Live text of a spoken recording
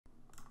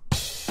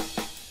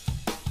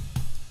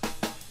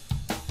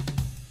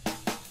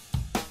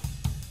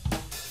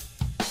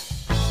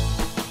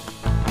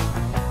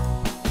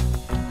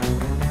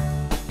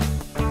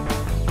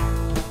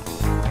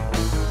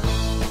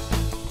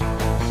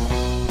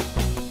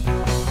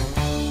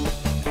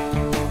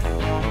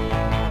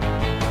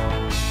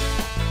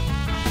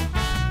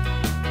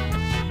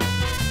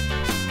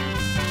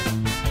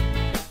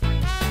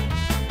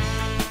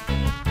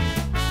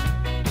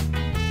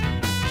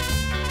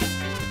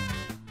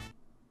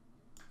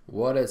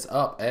What is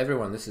up,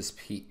 everyone? This is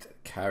Pete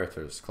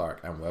Characters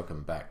Clark, and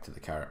welcome back to the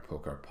Carrot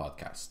Poker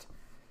Podcast.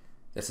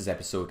 This is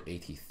episode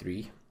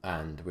 83,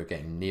 and we're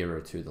getting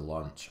nearer to the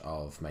launch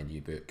of my new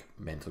book,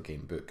 mental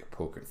game book,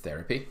 Poker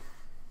Therapy.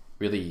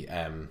 Really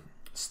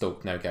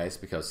stoked now, guys,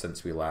 because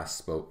since we last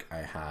spoke, I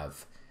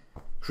have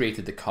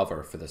created the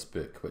cover for this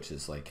book, which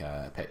is like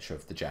a picture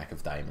of the Jack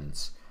of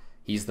Diamonds.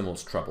 He's the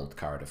most troubled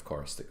card, of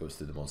course, that goes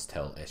through the most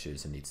tilt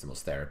issues and needs the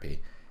most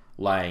therapy,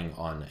 lying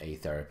on a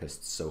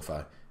therapist's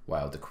sofa,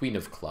 while the Queen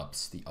of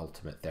Clubs, the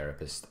ultimate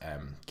therapist,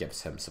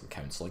 gives him some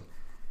counselling.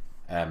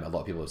 A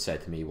lot of people have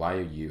said to me, why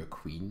are you a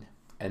queen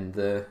on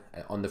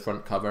the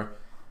front cover?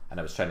 And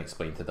I was trying to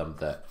explain to them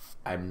that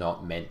I'm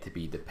not meant to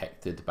be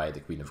depicted by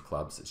the Queen of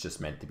Clubs. It's just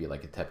meant to be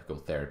like a typical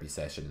therapy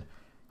session,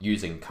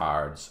 using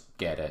cards,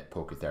 get it,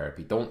 poker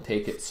therapy. Don't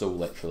take it so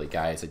literally,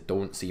 guys. I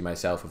don't see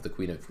myself as the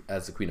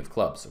Queen of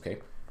Clubs, okay?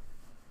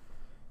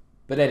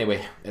 But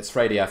anyway, it's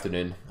Friday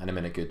afternoon and I'm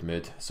in a good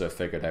mood, so I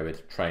figured I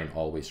would try and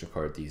always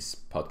record these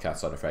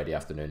podcasts on a Friday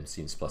afternoon,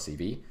 Scenes Plus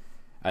EV.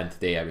 And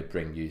today I would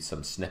bring you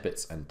some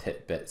snippets and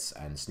tidbits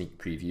and sneak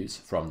previews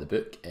from the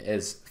book. It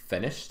is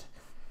finished,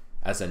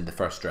 as in the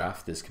first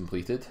draft is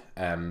completed.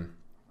 I've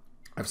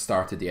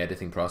started the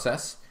editing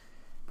process,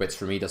 which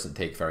for me doesn't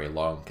take very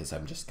long because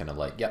I'm just kind of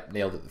like, yep,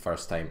 nailed it the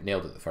first time,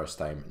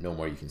 no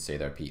more you can say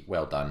there, Pete,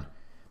 well done.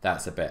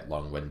 That's a bit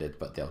long-winded,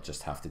 but they'll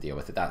just have to deal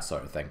with it, that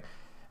sort of thing.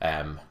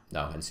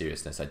 No, in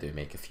seriousness, I do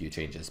make a few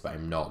changes, but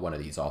I'm not one of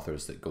these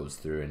authors that goes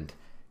through and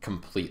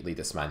completely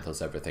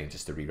dismantles everything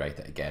just to rewrite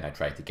it again. I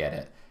try to get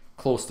it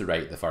close to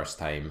right the first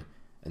time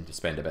and to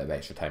spend a bit of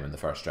extra time in the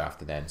first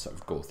draft and then sort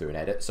of go through and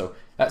edit. So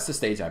that's the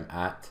stage I'm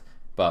at,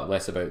 but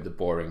less about the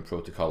boring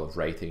protocol of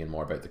writing and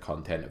more about the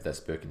content of this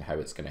book and how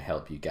it's going to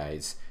help you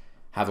guys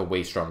have a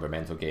way stronger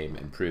mental game,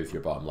 improve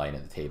your bottom line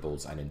at the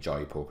tables, and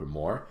enjoy poker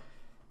more.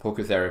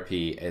 Poker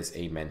Therapy is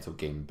a mental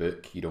game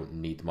book. You don't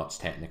need much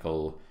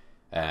technical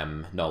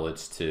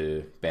knowledge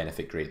to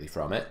benefit greatly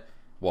from it.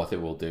 What it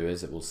will do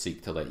is it will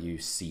seek to let you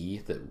see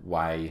that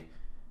why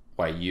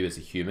you as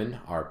a human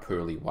are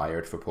poorly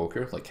wired for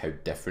poker, like how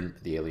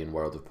different the alien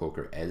world of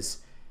poker is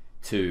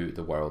to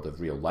the world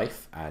of real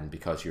life. And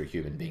because you're a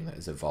human being that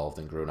has evolved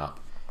and grown up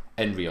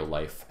in real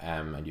life,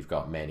 and you've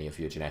got many of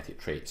your genetic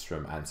traits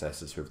from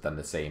ancestors who have done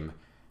the same,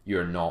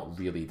 you're not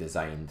really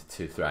designed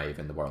to thrive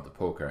in the world of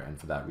poker. And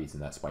for that reason,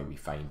 that's why we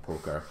find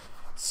poker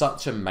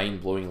such a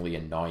mind-blowingly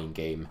annoying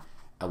game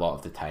a lot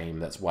of the time.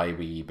 That's why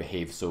we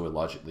behave so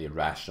illogically,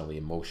 irrationally,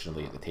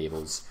 emotionally at the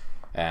tables.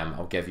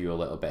 I'll give you a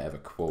little bit of a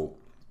quote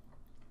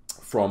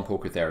from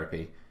Poker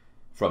Therapy,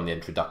 from the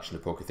introduction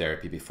of Poker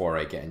Therapy, before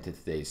I get into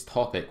today's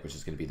topic, which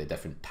is going to be the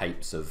different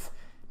types of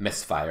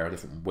misfire,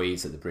 different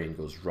ways that the brain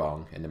goes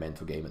wrong in the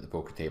mental game at the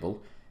poker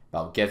table. But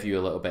I'll give you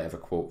a little bit of a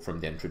quote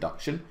from the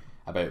introduction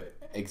about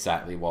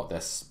exactly what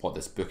this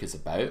book is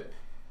about.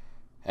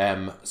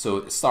 So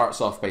it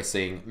starts off by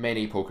saying,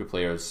 many poker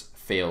players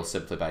fail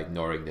simply by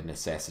ignoring the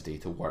necessity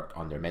to work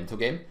on their mental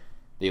game.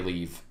 They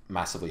leave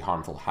massively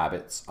harmful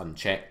habits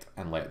unchecked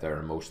and let their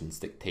emotions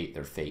dictate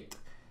their fate.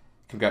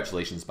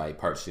 Congratulations, by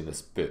purchasing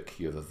this book,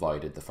 you have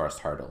avoided the first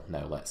hurdle.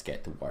 Now let's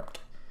get to work.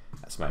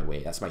 That's my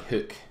way, that's my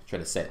hook,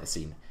 trying to set the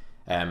scene.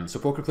 So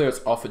poker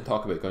players often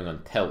talk about going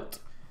on tilt,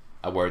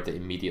 a word that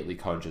immediately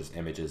conjures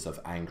images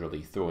of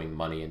angrily throwing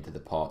money into the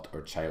pot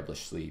or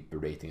childishly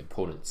berating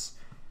opponents.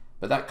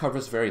 But that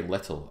covers very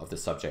little of the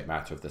subject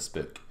matter of this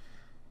book.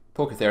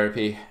 Poker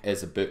Therapy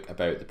is a book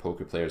about the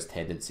poker player's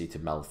tendency to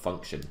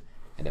malfunction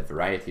in a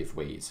variety of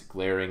ways,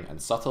 glaring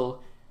and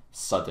subtle,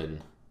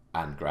 sudden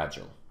and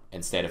gradual.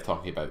 Instead of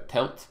talking about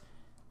tilt,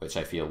 which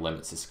I feel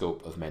limits the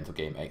scope of mental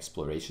game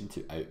exploration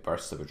to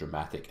outbursts of a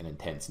dramatic and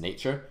intense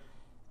nature,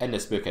 in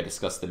this book I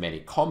discuss the many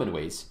common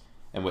ways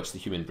in which the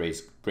human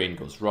brain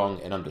goes wrong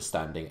in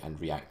understanding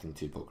and reacting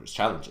to poker's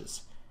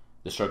challenges.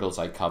 The struggles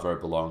I cover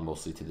belong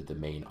mostly to the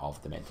domain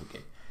of the mental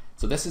game.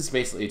 So this is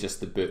basically just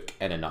the book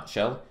in a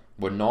nutshell.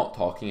 We're not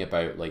talking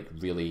about like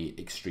really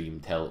extreme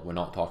tilt. We're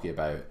not talking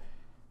about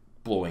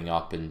blowing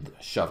up and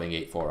shoving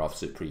 8-4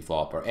 offsuit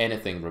pre-flop or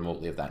anything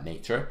remotely of that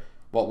nature.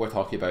 What we're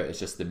talking about is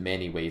just the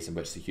many ways in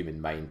which the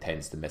human mind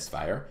tends to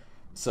misfire.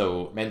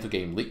 So mental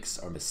game leaks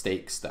or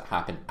mistakes that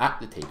happen at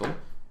the table.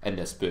 In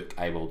this book,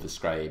 I will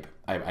describe,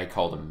 I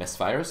call them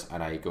misfires,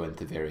 and I go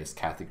into various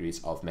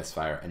categories of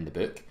misfire in the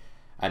book.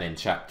 And in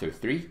chapter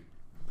 3,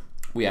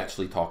 we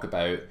actually talk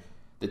about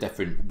the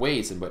different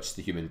ways in which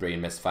the human brain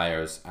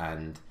misfires,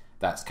 and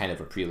that's kind of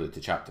a prelude to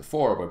chapter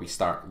 4, where we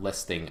start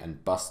listing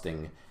and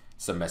busting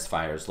some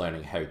misfires,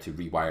 learning how to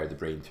rewire the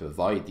brain to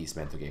avoid these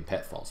mental game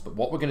pitfalls. But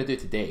what we're going to do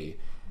today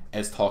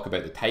is talk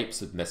about the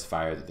types of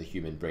misfire that the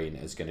human brain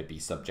is going to be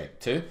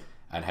subject to,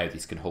 and how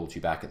these can hold you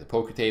back at the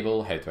poker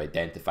table, how to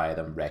identify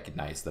them,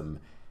 recognize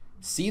them,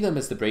 see them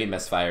as the brain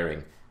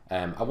misfiring.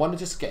 I want to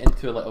just get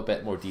into a little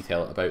bit more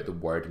detail about the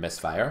word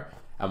misfire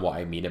and what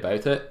I mean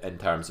about it in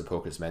terms of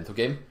poker's mental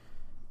game.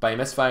 By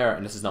misfire,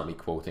 and this is not me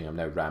quoting, I'm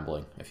now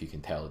rambling, if you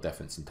can tell the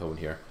difference in tone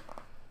here.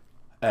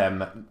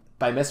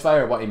 By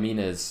misfire, what I mean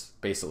is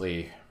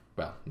basically,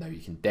 well, now you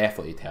can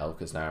definitely tell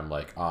because now I'm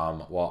like,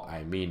 what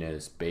I mean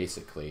is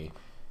basically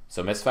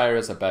So Misfire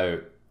is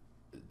about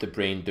the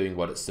brain doing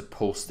what it's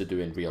supposed to do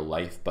in real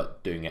life,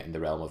 but doing it in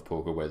the realm of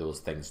poker where those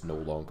things no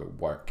longer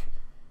work.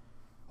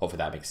 Hopefully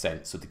that makes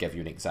sense. So to give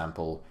you an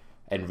example,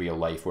 in real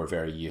life, we're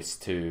very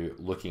used to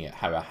looking at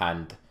how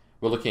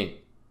we're looking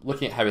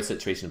at how a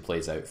situation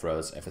plays out for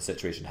us. If a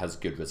situation has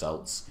good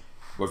results,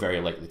 we're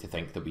very likely to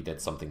think that we did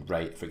something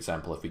right. For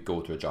example, if we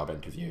go to a job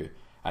interview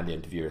and the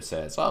interviewer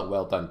says, "Oh,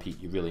 well done,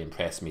 Pete, you really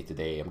impressed me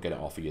today. I'm going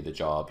to offer you the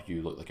job.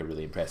 You look like a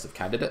really impressive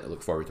candidate. I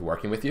look forward to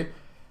working with you."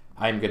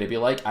 I'm going to be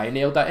like, I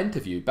nailed that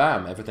interview.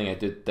 Bam, everything I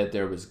did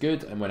there was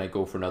good. And when I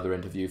go for another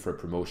interview for a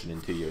promotion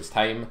in 2 years'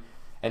 time,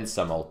 in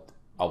some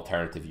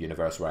alternative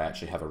universe where I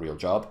actually have a real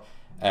job,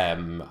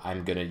 I'm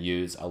going to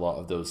use a lot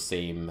of those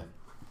same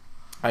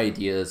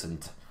ideas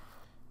and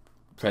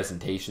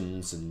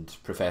presentations and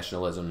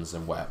professionalisms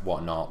and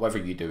whatnot, whatever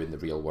you do in the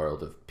real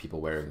world of people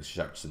wearing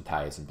shirts and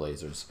ties and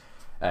blazers.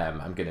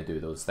 I'm going to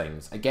do those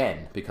things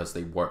again because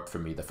they worked for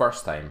me the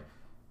first time.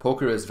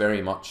 Poker is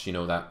very much,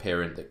 that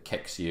parent that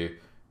kicks you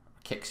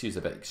is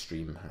a bit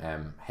extreme,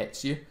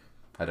 hits you,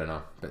 I don't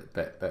know,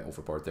 bit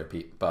overboard there,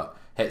 Pete, but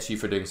hits you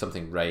for doing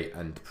something right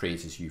and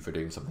praises you for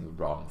doing something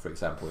wrong. For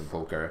example, in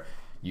poker,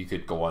 you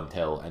could go on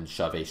till and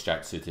shove ace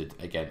jack suited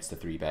against a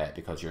 3-bet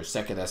because you're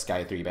sick of this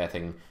guy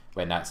 3-betting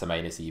when that's a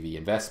minus EV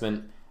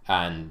investment,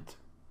 and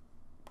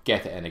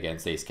get it in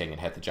against ace king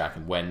and hit the jack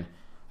and win.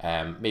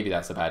 Maybe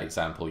that's a bad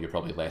example. You're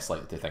probably less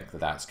likely to think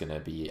that that's going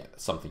to be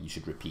something you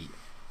should repeat.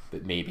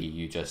 But maybe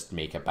you just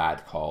make a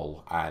bad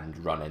call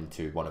and run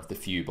into one of the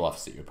few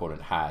bluffs that your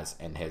opponent has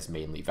in his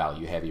mainly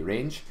value heavy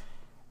range.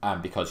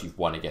 And because you've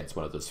won against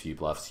one of those few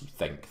bluffs, you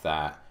think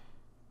that,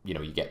 you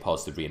get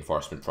positive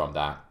reinforcement from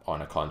that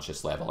on a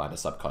conscious level and a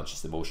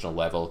subconscious emotional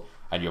level.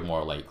 And you're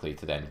more likely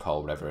to then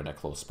call river in a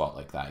close spot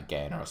like that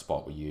again, or a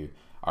spot where you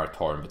are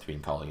torn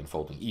between calling and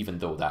folding, even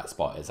though that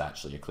spot is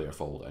actually a clear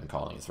fold and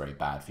calling is very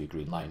bad for your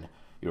green line,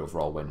 your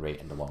overall win rate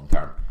in the long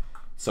term.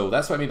 So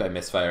that's what I mean by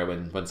misfire,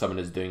 when someone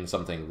is doing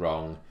something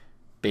wrong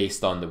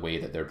based on the way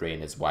that their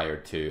brain is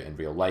wired to in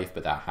real life,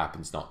 but that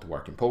happens not to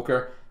work in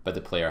poker, but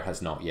the player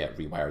has not yet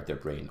rewired their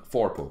brain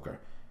for poker.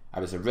 I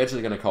was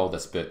originally going to call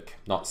this book,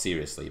 not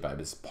seriously, but I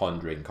was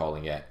pondering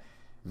calling it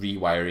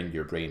Rewiring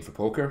Your Brain for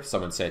Poker.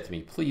 Someone said to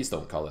me, please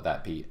don't call it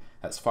that, Pete.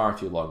 That's far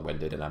too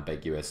long-winded and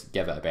ambiguous.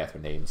 Give it a better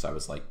name. So I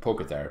was like,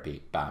 poker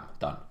therapy, bam,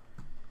 done.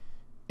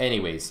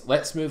 Anyways,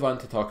 let's move on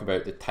to talk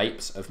about the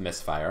types of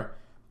misfire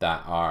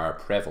that are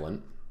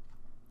prevalent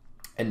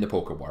in the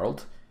poker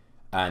world.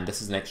 And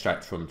this is an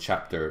extract from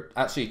chapter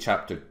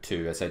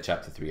 2. I said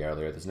chapter 3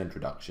 earlier. There's an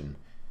introduction,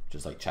 which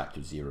is like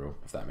chapter 0,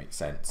 if that makes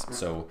sense.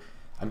 So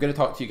I'm going to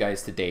talk to you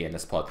guys today in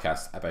this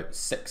podcast about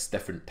 6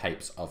 different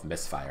types of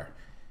misfire.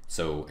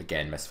 So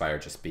again, misfire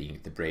just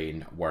being the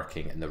brain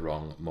working in the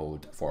wrong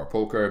mode for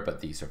poker,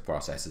 but these are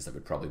processes that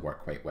would probably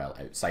work quite well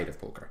outside of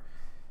poker.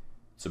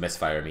 So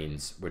misfire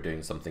means we're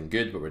doing something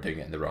good, but we're doing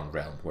it in the wrong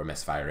realm. We're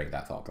misfiring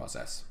that thought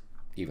process,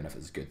 even if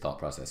it's a good thought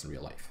process in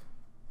real life.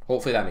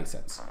 Hopefully that makes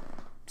sense.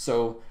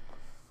 So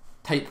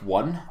type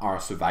 1 are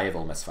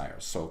survival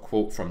misfires. So a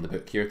quote from the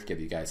book here to give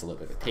you guys a little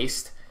bit of a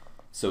taste.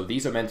 So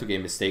these are mental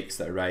game mistakes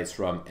that arise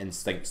from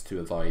instincts to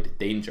avoid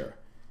danger.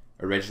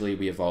 Originally,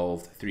 we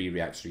evolved 3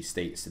 reactionary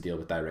states to deal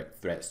with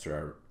direct threats to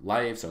our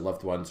lives, our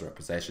loved ones, or our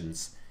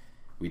possessions.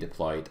 We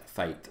deployed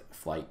fight,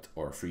 flight,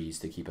 or freeze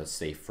to keep us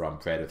safe from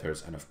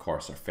predators, and of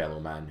course our fellow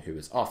man, who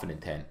is often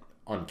intent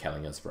on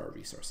killing us for our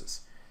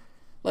resources.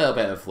 A little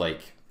bit of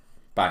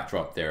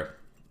backdrop there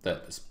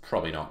that is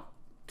probably not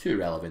too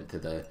relevant to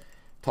the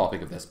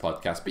topic of this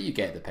podcast, but you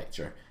get the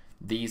picture.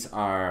 These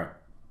are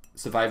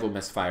survival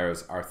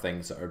misfires, are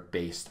things that are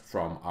based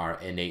from our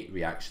innate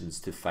reactions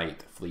to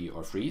fight, flee,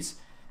 or freeze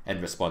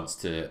in response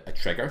to a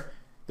trigger.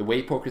 The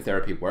way poker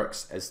therapy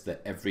works is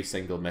that every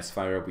single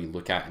misfire we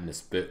look at in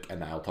this book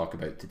and that I'll talk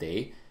about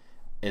today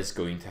is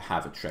going to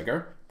have a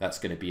trigger. That's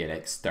going to be an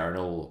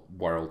external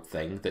world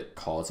thing that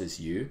causes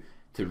you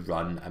to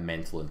run a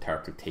mental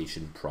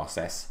interpretation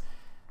process.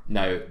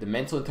 Now, the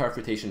mental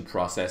interpretation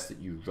process that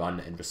you run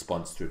in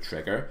response to a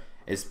trigger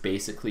is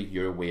basically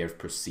your way of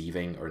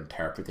perceiving or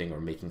interpreting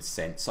or making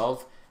sense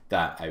of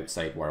that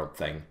outside world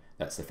thing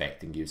that's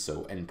affecting you.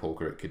 So in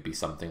poker, it could be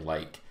something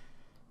like,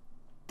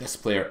 this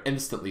player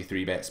instantly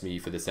 3-bets me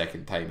for the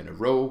 2nd time in a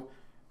row.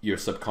 Your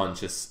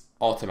subconscious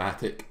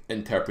automatic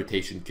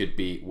interpretation could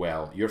be,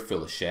 well, you're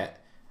full of shit.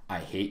 I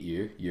hate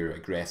you. You're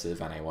aggressive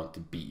and I want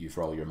to beat you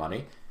for all your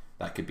money.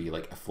 That could be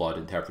like a flawed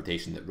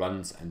interpretation that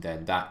runs, and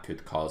then that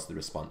could cause the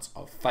response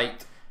of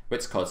fight,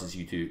 which causes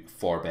you to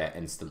 4-bet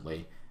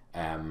instantly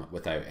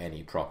without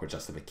any proper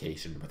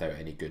justification, without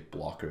any good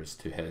blockers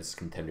to his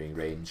continuing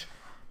range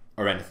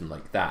or anything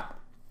like that.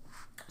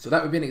 So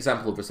that would be an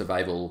example of a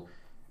survival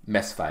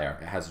misfire.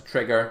 It has a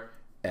trigger,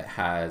 it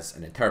has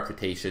an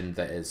interpretation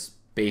that is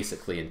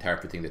basically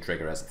interpreting the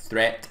trigger as a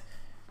threat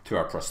to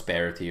our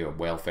prosperity or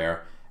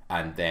welfare,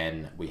 and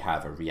then we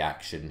have a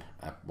reaction,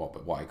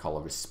 what I call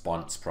a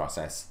response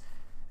process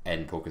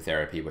in poker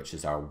therapy, which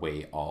is our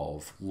way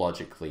of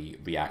logically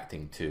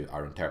reacting to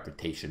our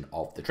interpretation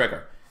of the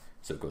trigger.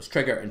 So it goes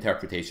trigger,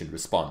 interpretation,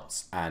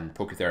 response. And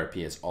poker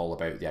therapy is all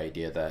about the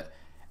idea that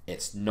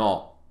it's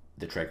not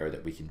the trigger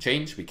that we can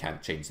change. We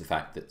can't change the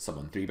fact that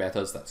someone 3-bet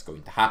us, that's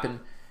going to happen.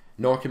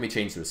 Nor can we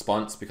change the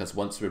response, because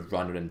once we've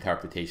run an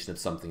interpretation of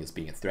something as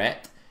being a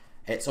threat,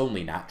 it's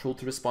only natural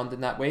to respond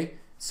in that way.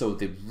 So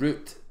the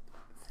root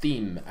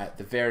theme at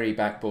the very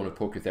backbone of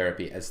poker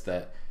therapy is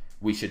that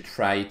we should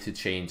try to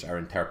change our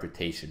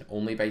interpretation.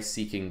 Only by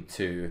seeking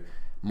to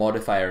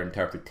modify our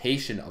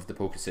interpretation of the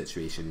poker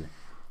situation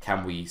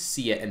can we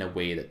see it in a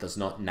way that does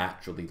not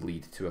naturally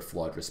lead to a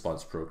flawed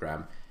response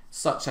program,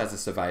 such as a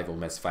survival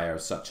misfire,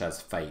 such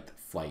as fight,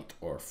 flight,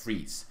 or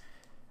freeze.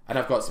 And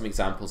I've got some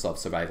examples of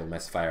survival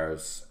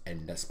misfires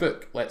in this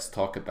book. Let's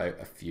talk about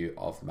a few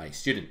of my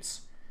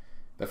students.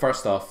 But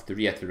first off, to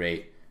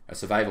reiterate, a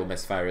survival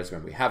misfire is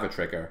when we have a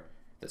trigger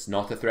that's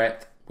not a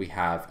threat, we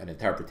have an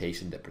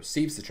interpretation that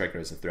perceives the trigger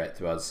as a threat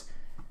to us,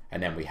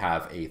 and then we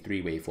have a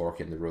 3-way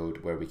fork in the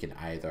road where we can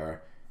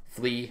either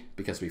flee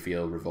because we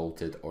feel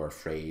revolted or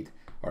afraid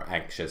or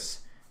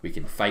anxious, we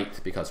can fight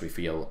because we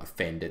feel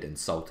offended,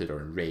 insulted,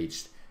 or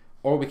enraged,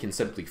 or we can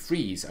simply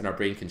freeze and our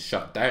brain can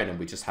shut down and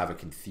we just have a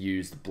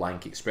confused,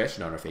 blank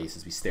expression on our face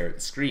as we stare at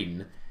the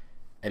screen,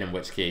 and in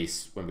which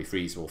case, when we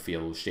freeze, we'll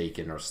feel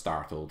shaken or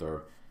startled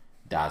or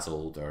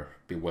dazzled or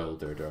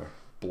bewildered or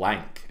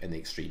blank in the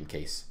extreme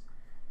case.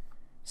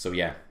 So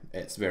yeah,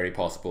 it's very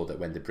possible that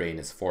when the brain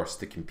is forced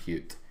to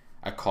compute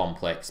a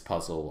complex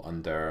puzzle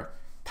under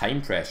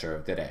time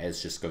pressure, that it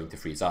is just going to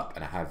freeze up.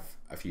 And I have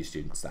a few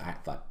students that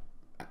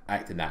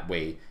act in that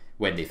way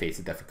when they face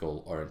a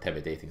difficult or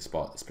intimidating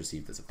spot that's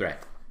perceived as a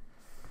threat.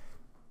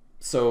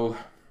 So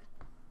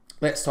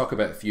let's talk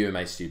about a few of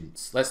my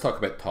students. Let's talk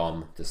about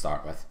Tom to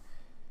start with.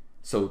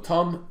 So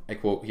Tom, I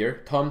quote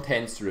here, Tom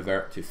tends to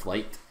revert to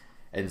fight,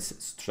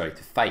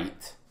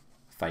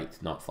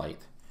 not flight,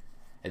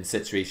 in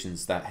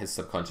situations that his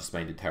subconscious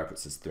mind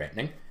interprets as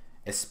threatening,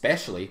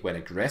 especially when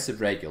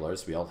aggressive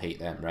regulars, we all hate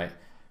them, right,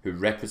 who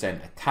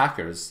represent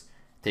attackers,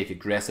 take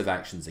aggressive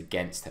actions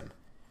against him.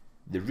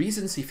 The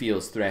reasons he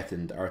feels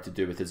threatened are to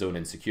do with his own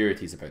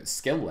insecurities about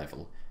skill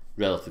level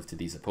relative to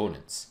these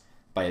opponents.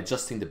 By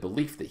adjusting the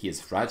belief that he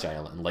is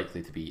fragile and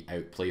likely to be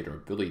outplayed or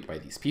bullied by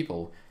these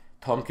people,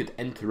 Tom could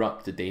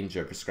interrupt the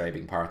danger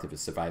prescribing part of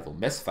his survival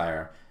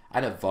misfire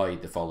and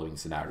avoid the following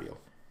scenario.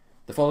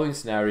 The following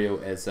scenario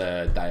is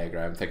a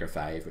diagram, figure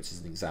 5, which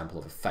is an example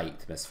of a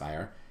fight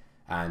misfire.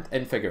 And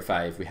in figure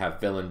 5, we have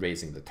villain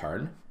raising the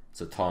turn.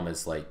 So Tom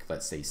is like,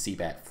 let's say,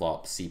 c-bet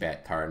flop,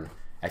 c-bet turn.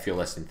 If you're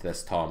listening to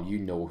this, Tom, you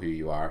know who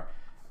you are.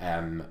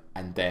 And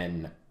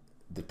then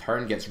the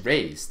turn gets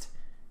raised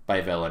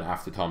by villain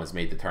after Tom has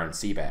made the turn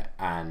c-bet.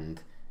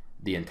 And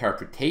the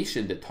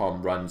interpretation that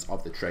Tom runs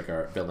of the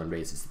trigger, villain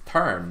raises the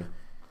turn,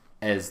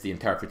 is the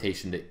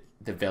interpretation that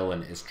the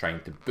villain is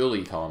trying to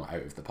bully Tom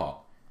out of the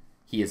pot.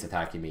 He is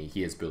attacking me,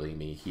 he is bullying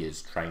me, he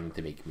is trying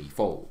to make me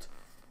fold.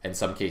 In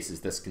some cases,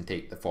 this can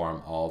take the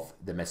form of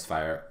the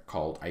misfire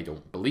called I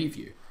don't believe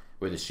you,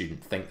 where the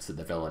student thinks that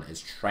the villain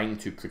is trying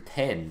to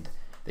pretend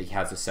that he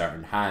has a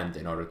certain hand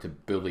in order to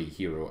bully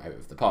hero out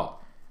of the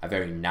pot. A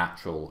very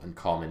natural and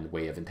common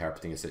way of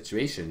interpreting a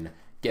situation,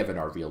 given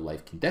our real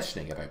life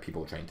conditioning about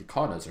people trying to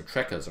con us or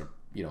trick us or,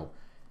 you know,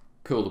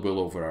 pull the wool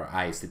over our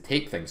eyes to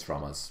take things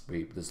from us.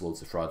 There's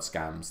loads of fraud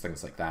scams,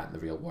 things like that in the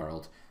real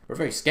world. We're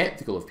very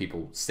skeptical of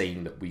people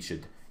saying that we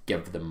should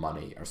give them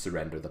money or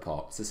surrender the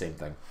pot. It's the same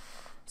thing.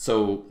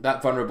 So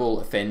that vulnerable,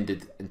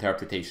 offended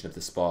interpretation of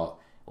the spot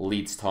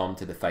leads Tom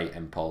to the fight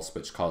impulse,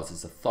 which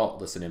causes a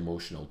thoughtless and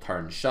emotional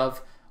turn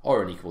shove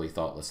or an equally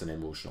thoughtless and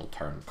emotional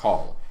turn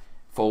call.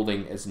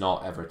 Folding is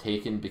not ever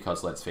taken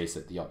because, let's face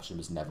it, the option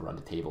was never on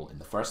the table in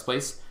the first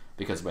place,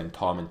 because when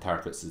Tom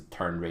interprets the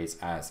turn raise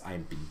as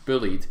I'm being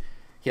bullied,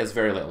 he has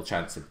very little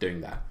chance of doing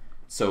that.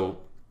 So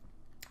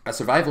a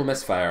survival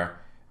misfire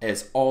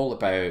is all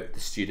about the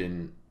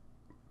student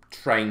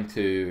trying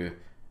to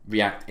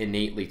react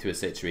innately to a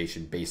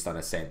situation based on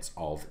a sense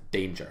of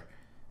danger.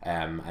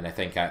 And I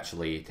think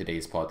actually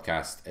today's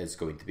podcast is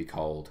going to be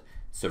called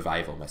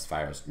Survival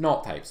Misfires,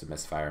 not Types of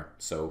Misfire.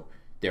 So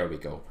there we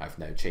go. I've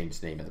now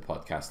changed the name of the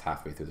podcast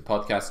halfway through the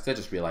podcast because I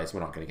just realized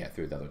we're not going to get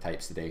through the other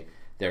types today.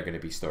 They're going to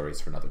be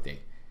stories for another day.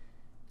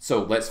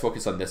 So let's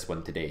focus on this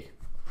one today.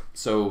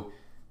 So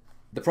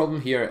the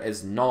problem here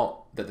is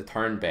not that the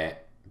turn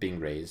bet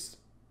being raised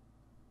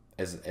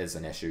is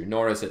an issue,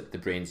 nor is it the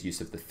brain's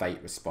use of the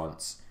fight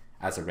response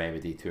as a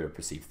remedy to a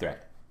perceived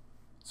threat.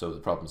 So the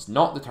problem's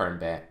not the turn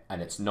bet,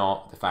 and it's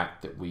not the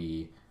fact that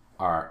we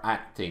are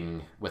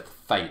acting with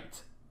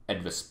fight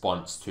in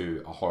response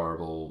to a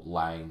horrible,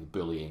 lying,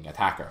 bullying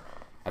attacker.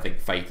 I think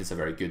fight is a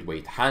very good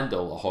way to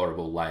handle a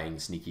horrible, lying,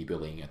 sneaky,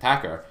 bullying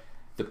attacker.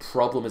 The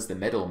problem is the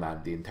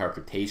middleman, the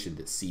interpretation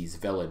that sees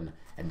villain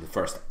in the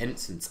first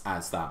instance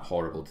as that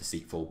horrible,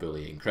 deceitful,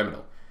 bullying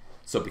criminal.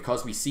 So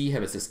because we see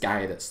him as this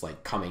guy that's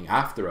like coming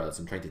after us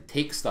and trying to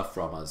take stuff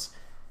from us,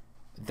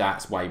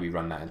 that's why we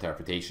run that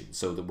interpretation.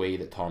 So the way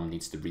that Tom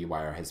needs to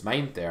rewire his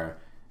mind there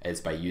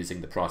is by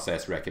using the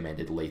process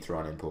recommended later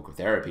on in poker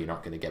therapy.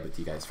 Not going to give it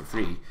to you guys for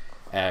free,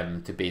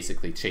 to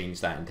basically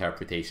change that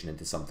interpretation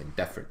into something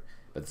different.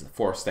 but it's a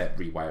 4-step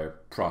rewire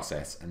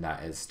process, and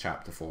that is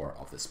chapter 4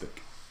 of this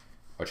book,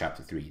 or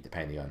chapter 3,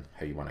 depending on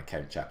how you want to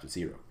count chapter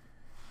 0.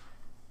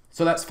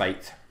 So that's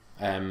Fight.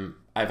 Tom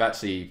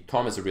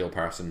is a real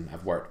person.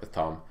 I've worked with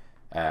Tom,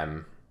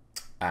 and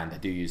I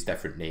do use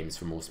different names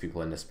for most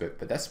people in this book,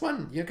 but this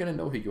one, you're going to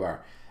know who you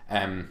are.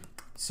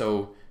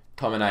 So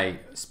Tom and I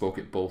spoke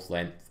at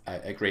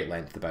great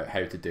length about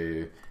how to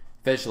do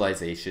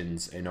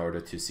visualizations in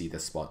order to see the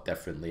spot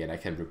differently, and I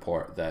can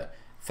report that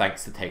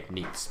thanks to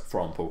techniques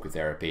from poker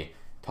therapy,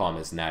 Tom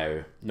is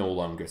now no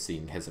longer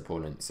seeing his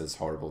opponents as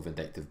horrible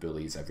vindictive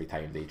bullies every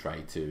time they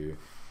try to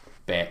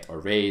bet or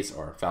raise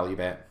or value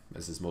bet.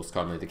 This is most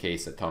commonly the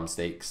case at Tom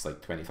stakes,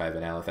 like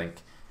 25NL, I think.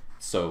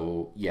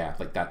 So yeah,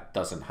 like that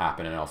doesn't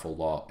happen an awful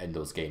lot in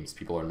those games.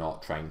 People are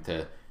not trying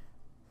to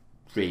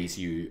raise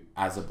you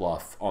as a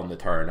bluff on the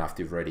turn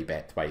after you've already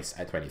bet twice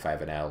at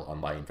 25NL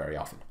online very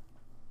often.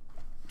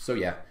 So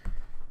yeah,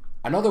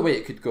 another way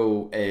it could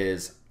go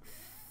is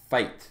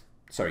Flight.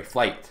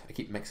 I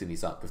keep mixing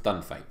these up. We've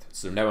done Fight,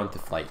 so now on to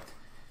Flight.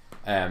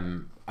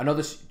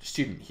 Another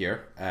student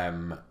here,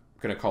 I'm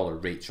going to call her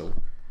Rachel,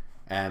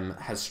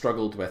 has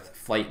struggled with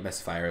flight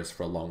misfires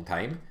for a long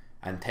time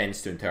and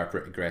tends to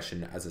interpret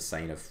aggression as a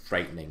sign of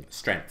frightening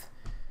strength.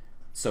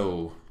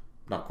 So,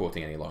 not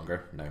quoting any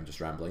longer, now I'm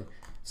just rambling.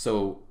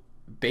 So,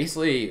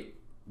 basically,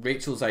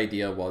 Rachel's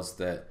idea was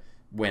that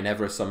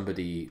whenever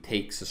somebody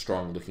takes a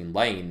strong looking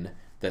line,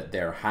 that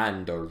their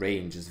hand or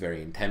range is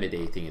very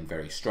intimidating and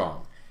very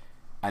strong.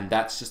 And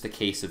that's just a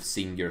case of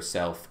seeing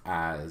yourself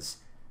as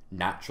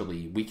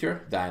naturally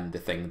weaker than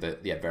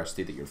the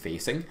adversity that you're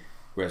facing.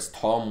 Whereas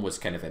Tom was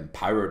kind of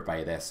empowered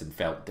by this and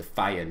felt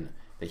defiant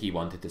that he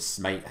wanted to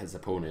smite his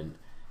opponent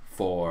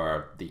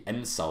for the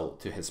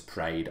insult to his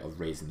pride of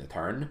raising the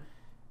turn.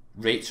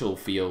 Rachel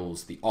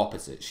feels the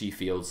opposite. She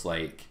feels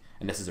like,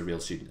 and this is a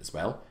real student as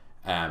well,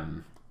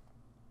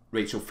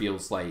 Rachel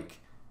feels like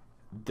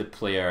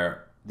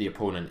the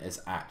opponent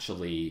is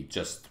actually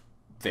just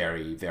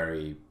very,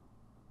 very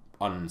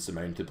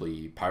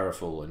unsurmountably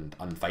powerful and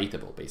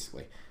unfightable,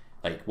 basically.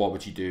 Like, what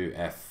would you do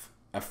if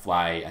a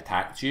fly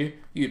attacked you?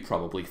 You'd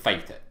probably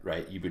fight it,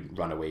 right? You wouldn't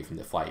run away from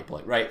the fly. You'd be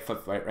like,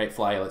 right,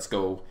 fly, let's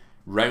go.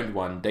 Round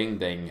one, ding,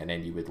 ding, and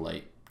then you would,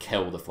 like,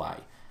 kill the fly,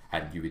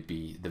 and you would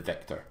be the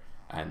victor.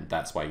 And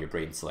that's why your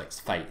brain selects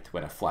fight.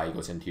 When a fly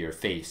goes into your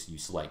face, you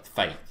select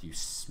fight. You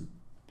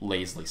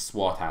lazily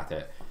swat at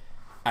it,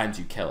 and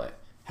you kill it.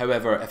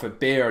 However, if a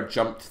bear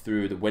jumped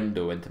through the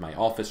window into my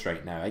office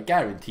right now, I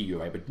guarantee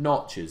you I would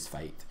not choose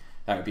fight.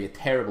 That would be a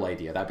terrible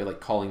idea. That'd be like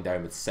calling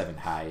down with 7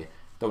 high.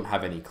 Don't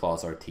have any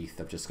claws or teeth.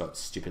 I've just got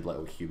stupid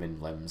little human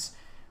limbs.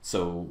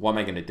 So what am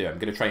I going to do? I'm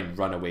going to try and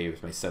run away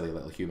with my silly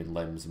little human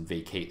limbs and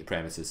vacate the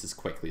premises as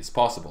quickly as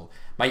possible.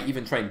 Might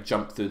even try and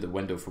jump through the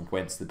window from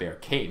whence the bear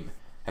came,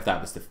 if that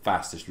was the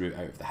fastest route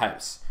out of the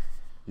house.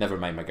 Never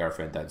mind my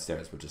girlfriend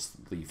downstairs. We'll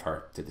just leave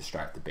her to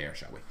distract the bear,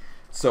 shall we?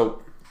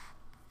 So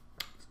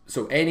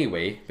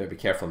anyway, better be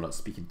careful I'm not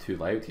speaking too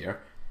loud here.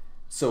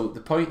 So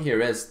the point here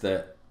is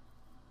that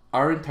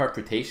our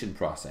interpretation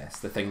process,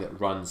 the thing that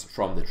runs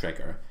from the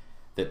trigger,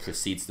 that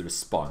precedes the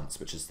response,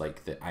 which is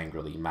like the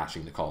angrily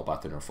mashing the call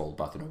button or fold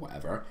button or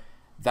whatever,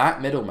 that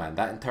middleman,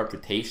 that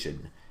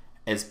interpretation,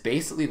 is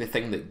basically the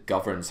thing that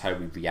governs how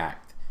we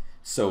react.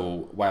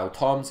 So while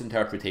Tom's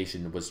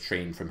interpretation was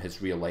trained from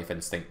his real life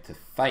instinct to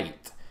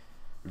fight,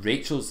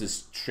 Rachel's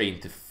is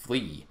trained to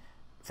flee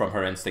from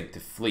her instinct to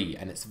flee,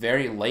 and it's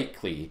very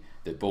likely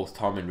that both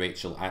Tom and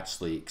Rachel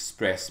actually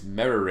express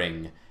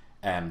mirroring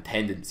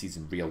tendencies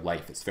in real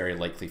life. It's very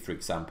likely, for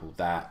example,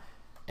 that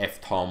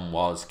if Tom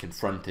was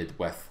confronted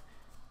with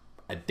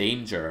a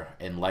danger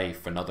in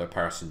life, another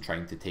person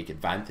trying to take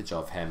advantage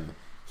of him,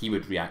 he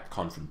would react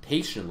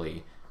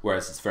confrontationally,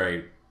 whereas it's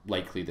very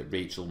likely that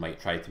Rachel might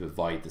try to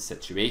avoid the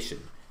situation.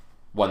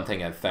 One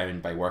thing I've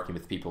found by working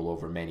with people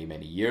over many,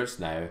 many years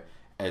now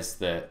is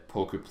that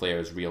poker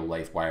players' real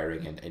life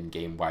wiring and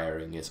in-game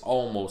wiring is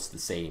almost the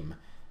same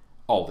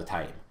all the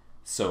time.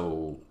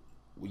 So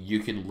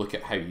you can look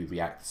at how you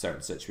react to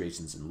certain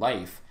situations in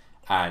life,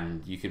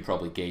 and you can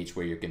probably gauge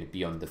where you're going to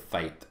be on the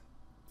fight,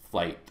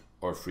 flight,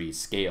 or freeze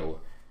scale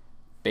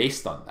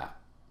based on that.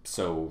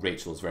 So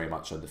Rachel's very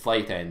much on the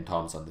flight end,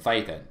 Tom's on the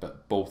fight end,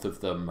 but both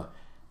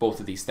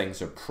of these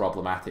things are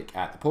problematic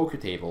at the poker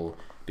table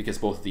because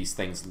both of these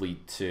things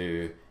lead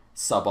to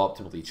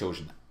suboptimally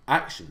chosen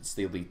actions.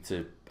 They lead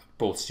to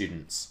both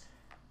students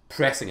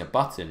pressing a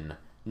button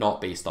not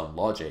based on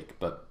logic,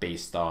 but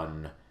based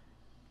on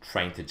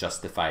trying to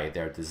justify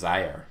their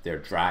desire, their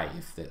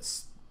drive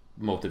that's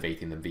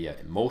motivating them via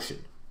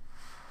emotion.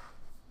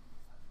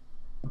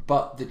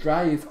 But the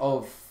drive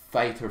of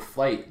fight or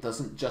flight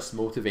doesn't just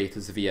motivate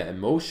us via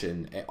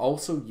emotion, it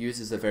also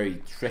uses a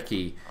very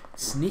tricky,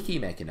 sneaky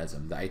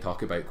mechanism that I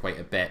talk about quite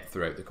a bit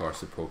throughout the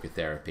course of poker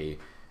therapy,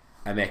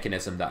 a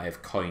mechanism that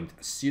I've coined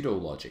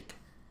pseudo-logic.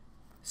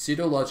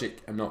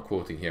 Pseudo-logic, I'm not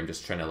quoting here, I'm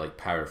just trying to like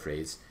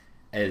paraphrase,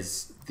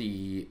 is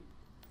the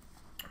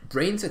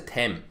brain's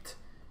attempt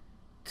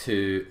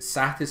to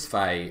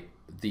satisfy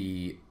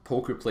the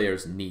poker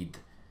player's need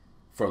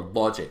for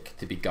logic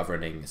to be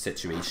governing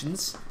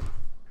situations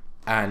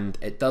And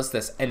it does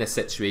this in a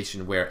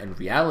situation where, in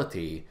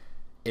reality,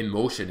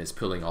 emotion is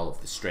pulling all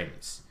of the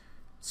strings.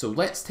 So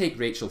let's take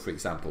Rachel, for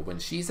example. When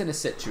she's in a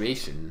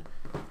situation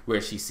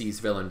where she sees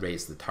Villain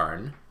raise the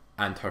turn,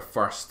 and her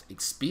first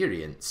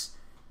experience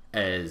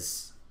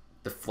is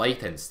the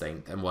flight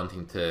instinct and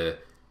wanting to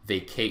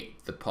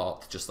vacate the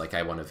pot, just like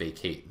I want to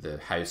vacate the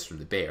house from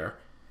the bear.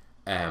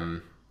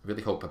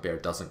 Really hope a bear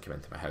doesn't come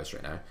into my house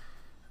right now.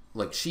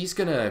 Like, she's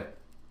gonna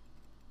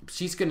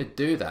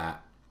do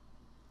that,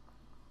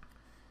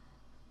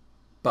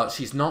 but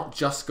she's not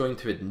just going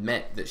to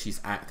admit that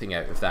she's acting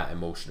out of that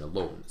emotion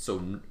alone.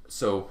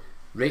 So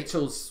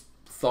Rachel's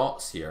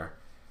thoughts here,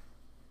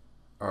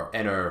 or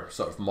inner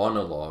sort of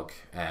monologue,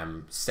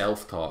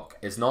 self-talk,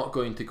 is not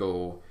going to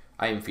go,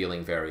 I'm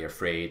feeling very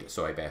afraid,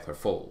 so I better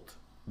fold.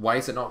 Why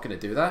is it not going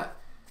to do that?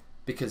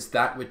 Because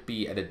that would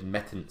be an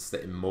admittance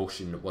that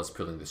emotion was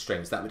pulling the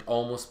strings. That would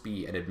almost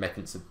be an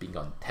admittance of being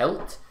on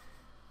tilt,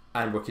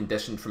 and we're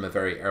conditioned from a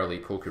very early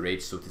poker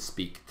age, so to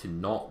speak, to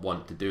not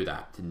want to do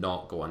that, to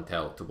not go on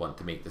tilt, to want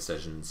to make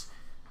decisions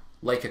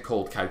like a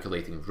cold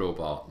calculating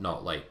robot,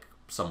 not like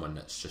someone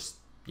that's just,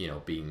 you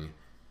know, being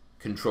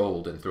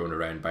controlled and thrown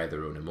around by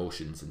their own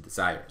emotions and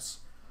desires.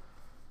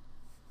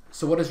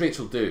 So what does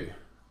Rachel do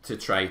to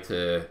try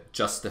to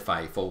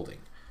justify folding?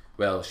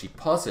 Well, she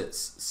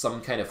posits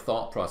some kind of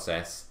thought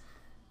process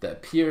that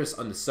appears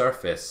on the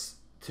surface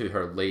to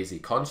her lazy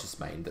conscious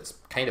mind that's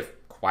kind of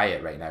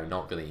quiet right now,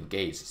 not really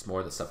engaged. It's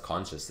more the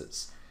subconscious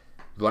that's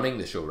running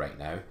the show right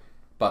now.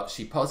 But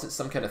she posits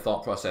some kind of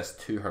thought process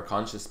to her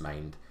conscious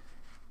mind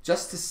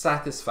just to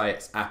satisfy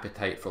its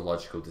appetite for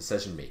logical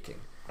decision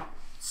making.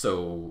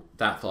 So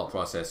that thought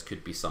process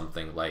could be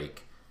something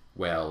like,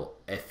 well,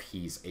 if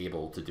he's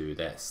able to do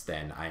this,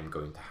 then I'm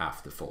going to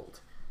have to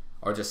fold.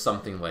 Or just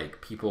something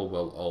like, people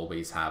will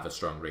always have a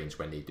strong range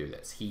when they do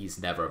this.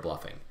 He's never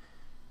bluffing.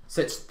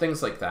 Such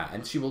things like that.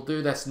 And she will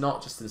do this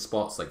not just in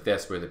spots like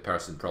this where the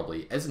person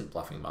probably isn't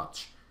bluffing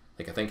much.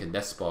 Like, I think in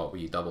this spot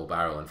where you double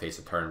barrel and face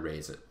a turn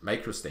raise at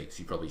micro stakes,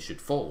 you probably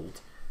should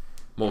fold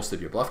most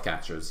of your bluff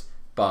catchers.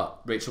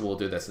 But Rachel will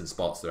do this in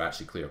spots that are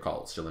actually clear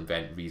calls. She'll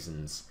invent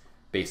reasons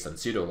based on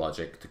pseudo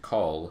logic to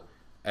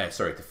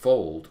to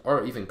fold,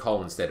 or even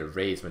call instead of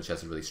raise when she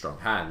has a really strong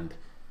hand,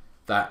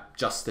 that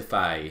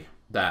justify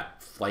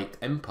that flight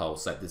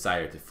impulse, that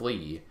desire to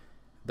flee,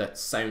 that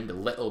sound a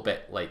little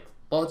bit like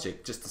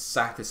logic, just to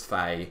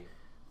satisfy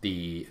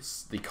the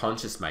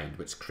conscious mind,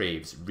 which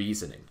craves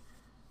reasoning.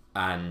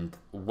 And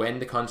when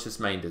the conscious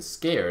mind is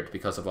scared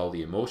because of all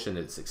the emotion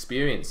it's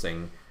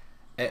experiencing,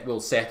 it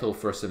will settle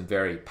for some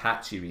very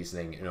patchy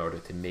reasoning in order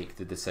to make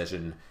the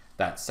decision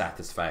that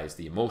satisfies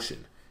the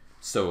emotion.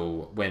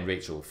 So when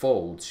Rachel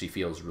folds, she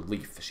feels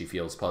relief, she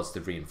feels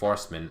positive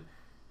reinforcement,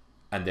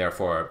 and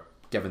therefore,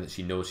 given that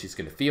she knows she's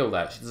going to feel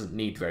that, she doesn't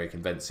need very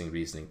convincing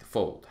reasoning to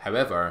fold.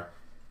 However,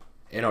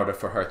 in order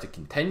for her to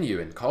continue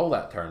and call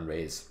that turn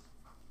raise,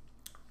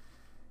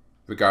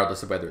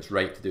 regardless of whether it's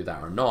right to do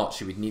that or not,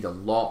 she would need a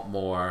lot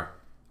more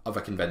of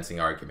a convincing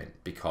argument,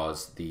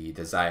 because the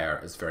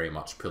desire is very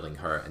much pulling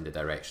her in the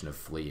direction of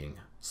fleeing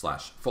 /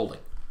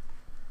 folding.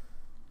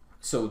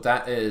 So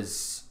that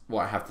is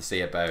what I have to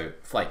say about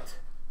flight.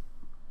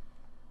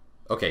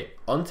 Okay,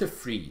 on to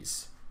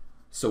freeze.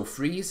 So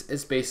freeze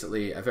is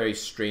basically a very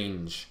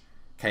strange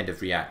kind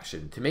of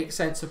reaction. To make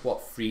sense of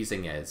what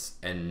freezing is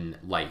in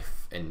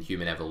life, in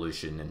human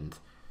evolution and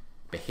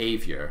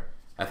behavior,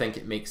 I think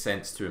it makes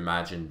sense to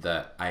imagine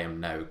that I am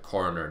now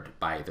cornered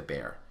by the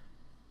bear.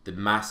 The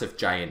massive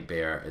giant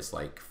bear is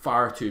like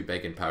far too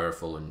big and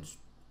powerful and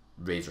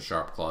razor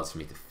sharp claws for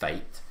me to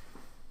fight.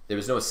 There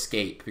is no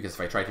escape, because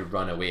if I try to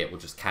run away it will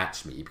just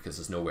catch me because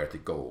there's nowhere to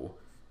go.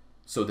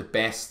 So the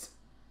best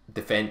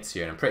defense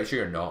here, and I'm pretty sure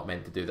you're not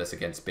meant to do this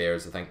against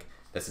bears, I think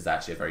this is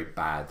actually a very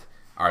bad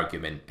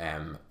argument.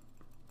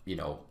 You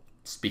know,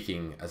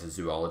 speaking as a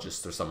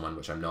zoologist or someone,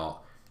 which I'm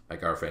not, my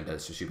girlfriend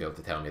is, so she'll be able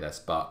to tell me this,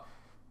 but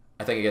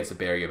I think against a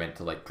bear you're meant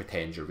to like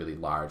pretend you're really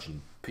large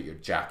and put your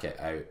jacket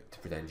out to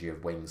pretend you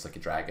have wings like a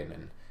dragon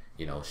and,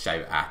 you know,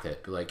 shout at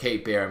it, be like, hey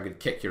bear, I'm gonna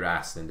kick your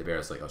ass, and then the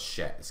bear's like, oh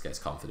shit, this guy's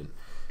confident.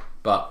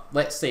 But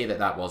let's say that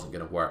that wasn't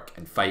going to work,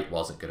 and fight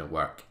wasn't going to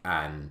work,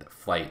 and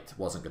flight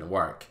wasn't going to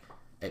work.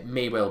 It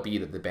may well be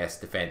that the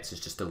best defense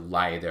is just to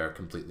lie there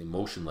completely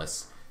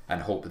motionless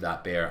and hope that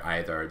that bear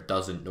either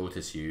doesn't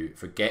notice you,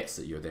 forgets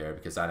that you're there,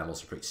 because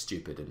animals are pretty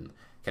stupid and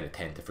kind of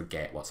tend to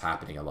forget what's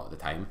happening a lot of the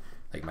time.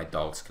 Like, my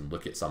dogs can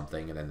look at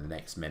something and then the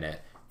next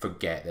minute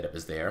forget that it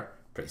was there.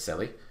 Pretty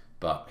silly,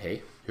 but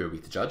hey, who are we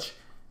to judge?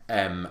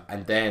 And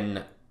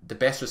then the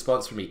best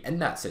response for me in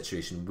that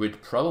situation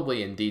would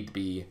probably indeed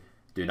be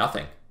do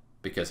nothing,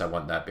 because I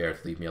want that bear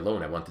to leave me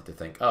alone. I wanted to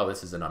think, oh,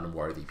 this is an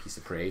unworthy piece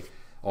of prey.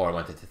 Or I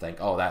wanted to think,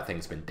 oh, that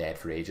thing's been dead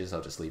for ages,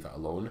 I'll just leave it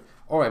alone.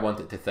 Or I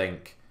wanted to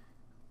think,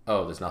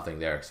 oh, there's nothing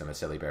there because I'm a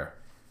silly bear.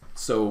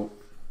 So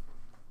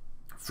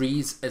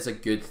freeze is a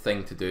good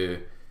thing to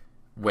do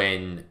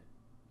when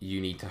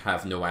you need to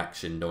have no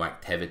action, no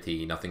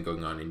activity, nothing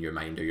going on in your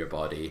mind or your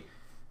body.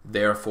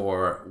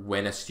 Therefore,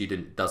 when a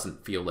student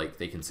doesn't feel like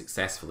they can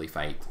successfully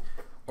fight,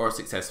 or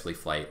successfully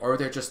fly, or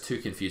they're just too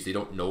confused, they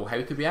don't know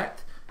how to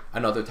react.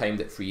 Another time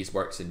that freeze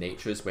works in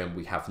nature is when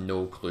we have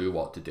no clue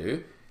what to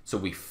do, so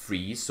we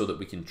freeze so that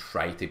we can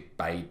try to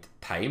bide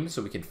time,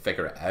 so we can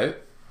figure it out.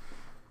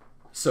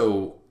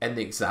 So in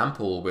the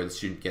example where the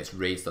student gets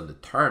raised on the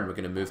turn, we're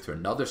going to move to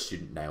another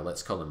student now,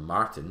 let's call him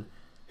Martin,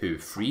 who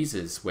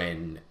freezes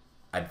when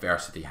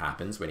adversity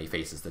happens, when he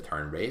faces the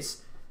turn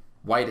raise.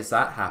 Why does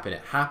that happen?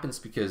 It happens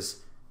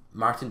because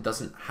Martin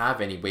doesn't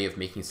have any way of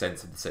making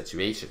sense of the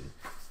situation.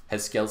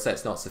 His skill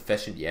set's not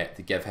sufficient yet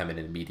to give him an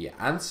immediate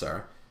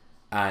answer,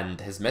 and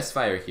his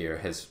misfire here,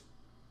 his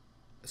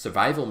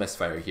survival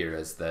misfire here,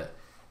 is that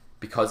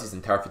because he's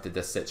interpreted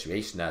this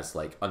situation as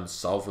like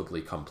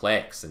unsolvably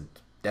complex and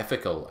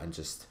difficult and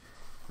just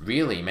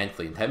really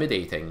mentally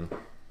intimidating,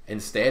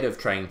 instead of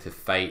trying to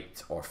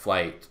fight or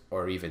flight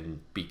or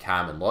even be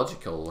calm and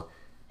logical,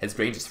 his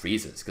brain just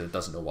freezes because it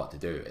doesn't know what to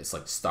do. It's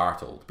like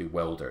startled,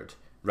 bewildered,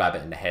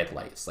 rabbit in the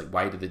headlights. Like,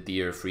 why do the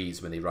deer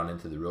freeze when they run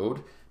into the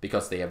road?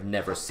 Because they have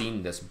never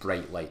seen this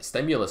bright light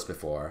stimulus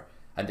before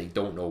and they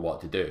don't know what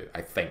to do.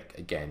 I think,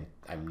 again,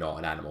 I'm not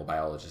an animal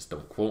biologist,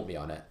 don't quote me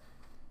on it,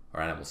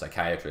 or animal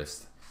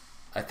psychiatrist.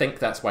 I think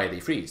that's why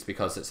they freeze,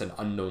 because it's an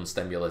unknown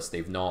stimulus.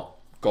 They've not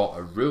got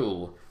a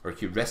rule or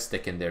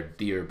heuristic in their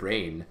deer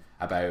brain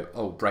about,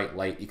 oh, bright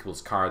light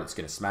equals car that's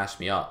going to smash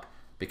me up,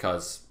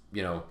 because,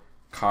 you know,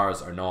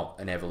 cars are not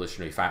an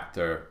evolutionary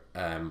factor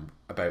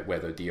about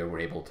whether deer were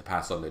able to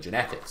pass on their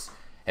genetics.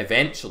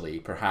 Eventually,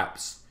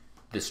 perhaps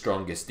the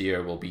strongest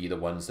deer will be the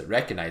ones that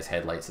recognize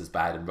headlights as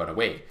bad and run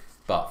away.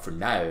 But for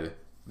now,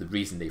 the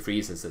reason they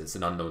freeze is that it's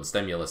an unknown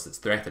stimulus that's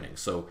threatening.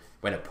 So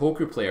when a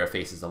poker player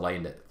faces a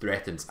line that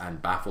threatens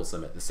and baffles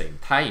them at the same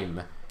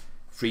time,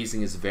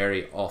 freezing is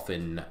very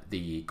often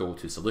the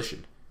go-to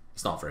solution.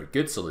 It's not a very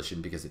good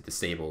solution because it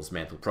disables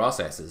mental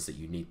processes that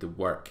you need to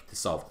work to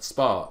solve the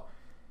spot,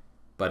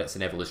 but it's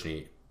an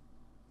evolutionary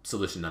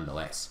solution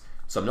nonetheless.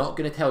 So I'm not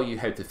going to tell you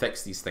how to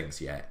fix these things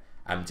yet.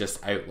 I'm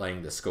just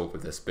outlining the scope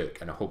of this book,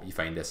 and I hope you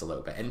find this a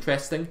little bit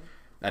interesting,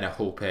 and I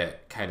hope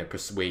it kind of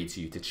persuades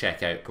you to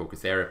check out Poker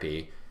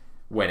Therapy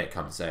when it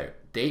comes out.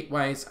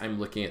 Date-wise, I'm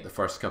looking at the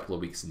first couple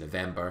of weeks in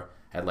November.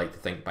 I'd like to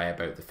think by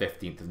about the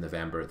 15th of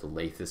November at the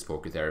latest,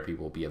 Poker Therapy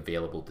will be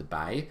available to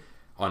buy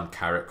on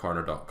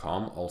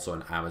carrotcorner.com, also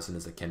on Amazon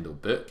as a Kindle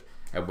book.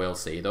 I will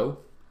say though,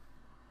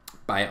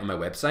 buy it on my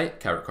website,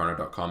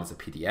 carrotcorner.com, as a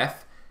PDF.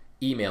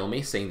 Email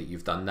me saying that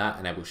you've done that,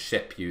 and I will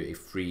ship you a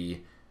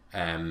free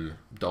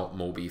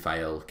 .mobi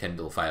file,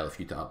 Kindle file,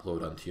 for you to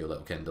upload onto your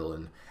little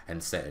Kindle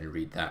and sit and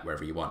read that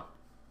wherever you want.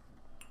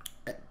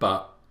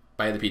 But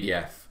buy the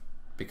PDF,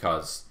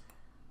 because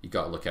you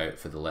got to look out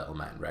for the little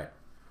man, right?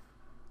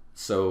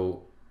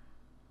 So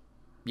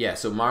yeah,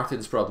 so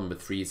Martin's problem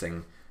with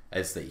freezing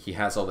is that he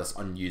has all this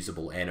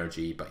unusable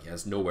energy, but he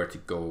has nowhere to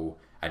go,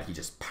 and he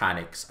just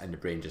panics and the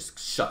brain just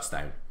shuts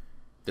down.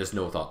 There's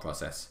no thought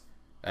process.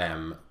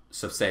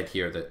 So I've said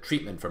here that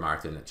treatment for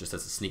Martin, just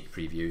as a sneak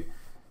preview,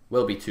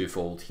 will be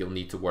twofold. He'll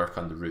need to work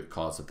on the root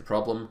cause of the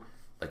problem,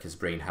 like his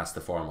brain has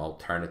to form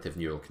alternative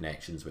neural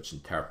connections which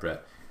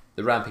interpret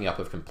the ramping up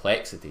of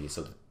complexity,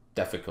 so the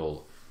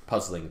difficult,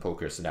 puzzling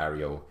poker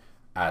scenario,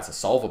 as a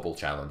solvable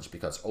challenge,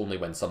 because only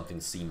when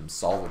something seems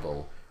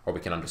solvable, or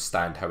we can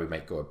understand how we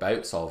might go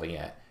about solving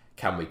it,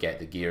 can we get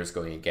the gears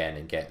going again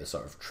and get the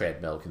sort of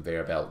treadmill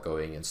conveyor belt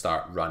going and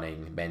start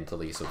running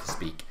mentally, so to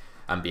speak,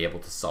 and be able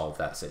to solve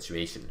that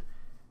situation.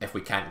 If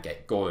we can't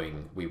get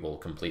going, we will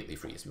completely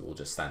freeze. We will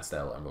just stand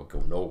still and we'll go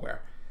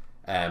nowhere.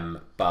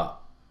 But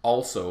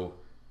also,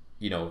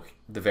 you know,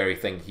 the very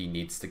thing he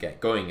needs to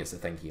get going is the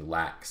thing he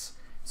lacks.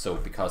 So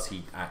because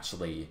he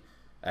actually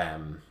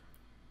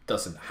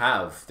doesn't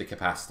have the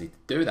capacity to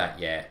do that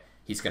yet,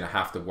 he's going to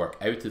have to work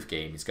out of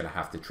game. He's going to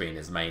have to train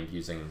his mind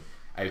using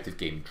out of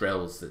game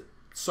drills that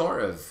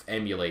sort of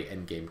emulate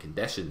in-game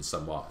conditions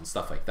somewhat and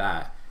stuff like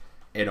that,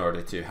 in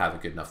order to have a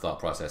good enough thought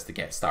process to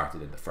get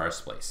started in the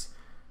first place.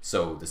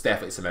 So there's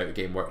definitely some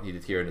out-of-game work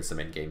needed here, and there's some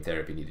in-game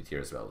therapy needed here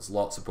as well. There's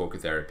lots of poker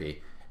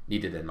therapy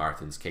needed in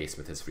Martin's case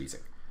with his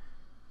freezing.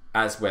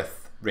 As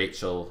with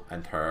Rachel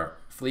and her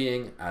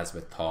fleeing, as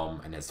with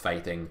Tom and his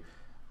fighting,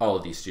 all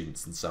of these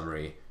students, in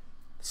summary,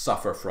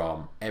 suffer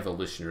from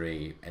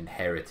evolutionary,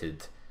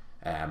 inherited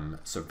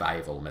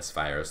survival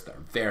misfires that are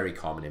very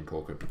common in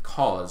poker,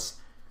 because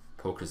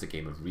poker is a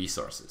game of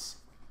resources.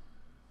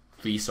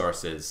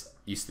 Resources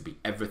used to be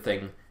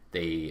everything.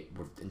 They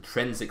were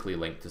intrinsically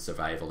linked to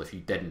survival. If you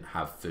didn't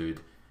have food,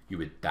 you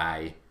would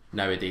die.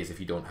 Nowadays, if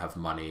you don't have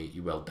money,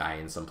 you will die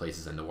in some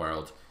places in the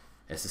world.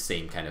 It's the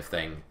same kind of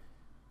thing.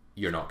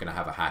 You're not going to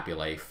have a happy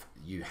life.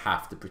 You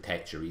have to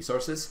protect your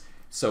resources.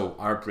 So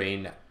our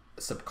brain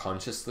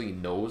subconsciously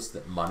knows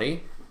that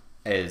money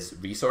is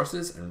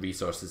resources and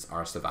resources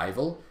are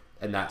survival.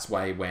 And that's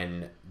why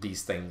when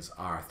these things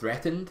are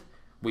threatened,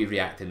 we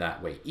react in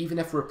that way. Even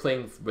if we're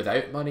playing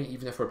without money,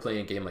 even if we're playing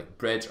a game like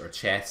bridge or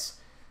chess,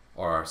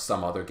 or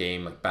some other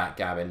game like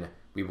backgammon,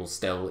 we will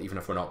still, even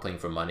if we're not playing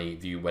for money,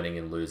 view winning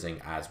and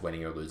losing as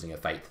winning or losing a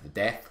fight to the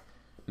death.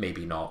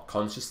 Maybe not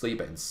consciously,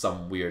 but in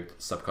some weird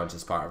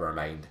subconscious part of our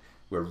mind,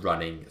 we're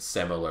running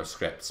similar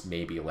scripts,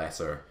 maybe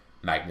lesser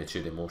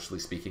magnitude emotionally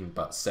speaking,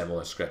 but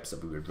similar scripts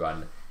that we would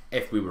run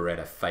if we were in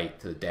a fight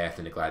to the death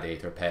in a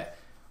gladiator pit,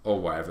 or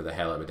whatever the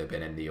hell it would have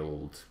been in the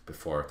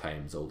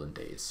olden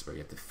days, where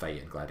you had to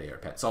fight in gladiator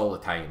pits all the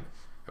time.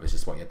 It was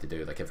just what you had to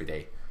do, like, every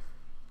day.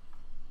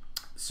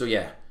 So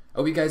yeah, I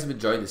hope you guys have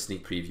enjoyed the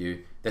sneak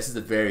preview. This is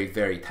a very,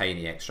 very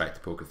tiny extract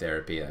of Poker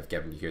Therapy that I've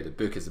given you here. The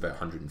book is about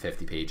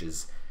 150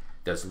 pages.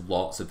 There's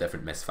lots of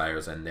different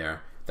misfires in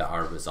there that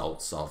are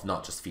results of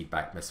not just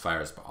feedback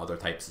misfires, but other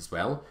types as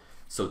well.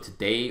 So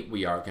today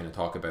we are going to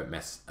talk about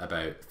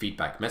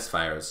feedback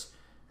misfires,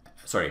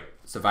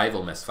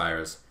 survival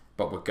misfires,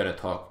 but we're going to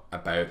talk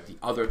about the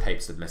other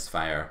types of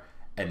misfire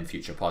in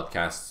future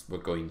podcasts. We're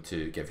going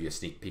to give you a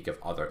sneak peek of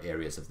other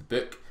areas of the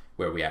book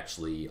where we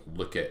actually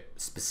look at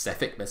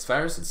specific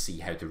misfires and see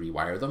how to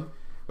rewire them.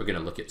 We're going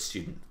to look at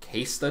student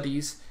case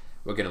studies.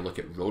 We're going to look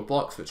at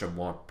roadblocks, which are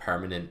more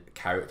permanent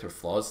character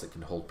flaws that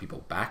can hold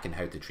people back, and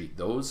how to treat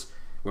those.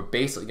 We're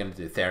basically going to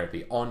do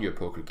therapy on your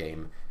poker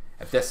game.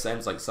 If this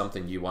sounds like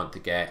something you want to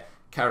get,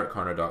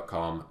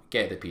 carrotcorner.com,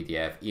 get the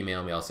PDF,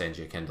 email me, I'll send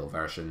you a Kindle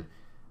version.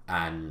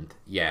 And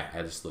yeah,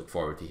 I just look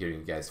forward to hearing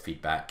you guys'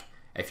 feedback.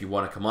 If you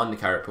want to come on the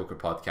Carrot Poker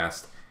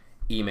podcast,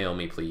 email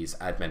me please,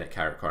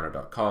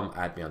 admin@carrotcorner.com,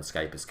 add me on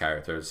Skype as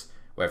Characters,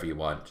 whatever you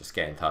want, just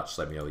get in touch,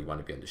 let me know you want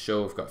to be on the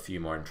show. I've got a few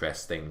more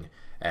interesting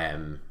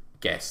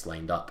guests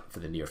lined up for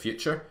the near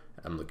future.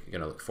 I'm going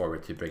to look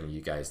forward to bringing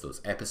you guys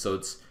those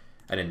episodes.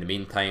 And in the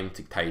meantime,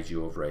 to tide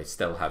you over, I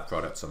still have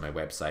products on my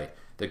website.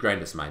 The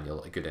Groundless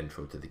Manual, a good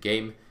intro to the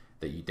game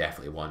that you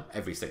definitely want.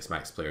 Every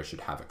 6max player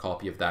should have a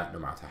copy of that, no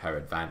matter how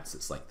advanced.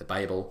 It's like the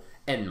Bible,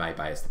 in my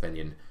biased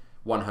opinion.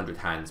 100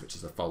 Hands, which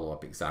is a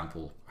follow-up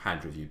example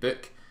hand review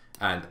book.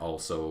 And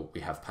also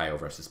we have Tile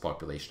versus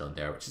Population on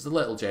there, which is a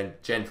little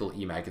gentle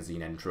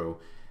e-magazine intro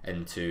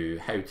into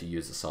how to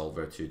use a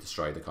solver to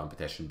destroy the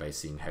competition by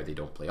seeing how they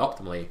don't play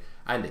optimally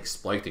and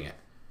exploiting it.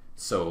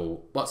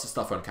 So lots of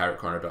stuff on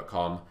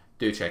carrotcorner.com.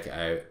 Do check it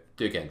out.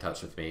 Do get in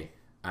touch with me.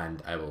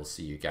 And I will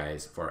see you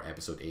guys for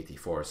episode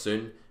 84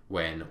 soon,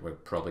 when we're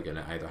probably going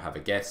to either have a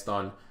guest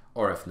on,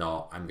 or if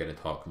not, I'm going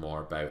to talk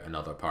more about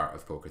another part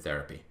of Poker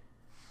Therapy.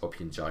 Hope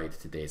you enjoyed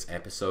today's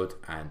episode,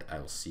 and I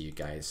will see you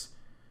guys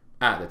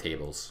at the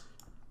tables.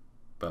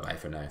 Bye bye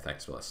for now.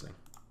 Thanks for listening.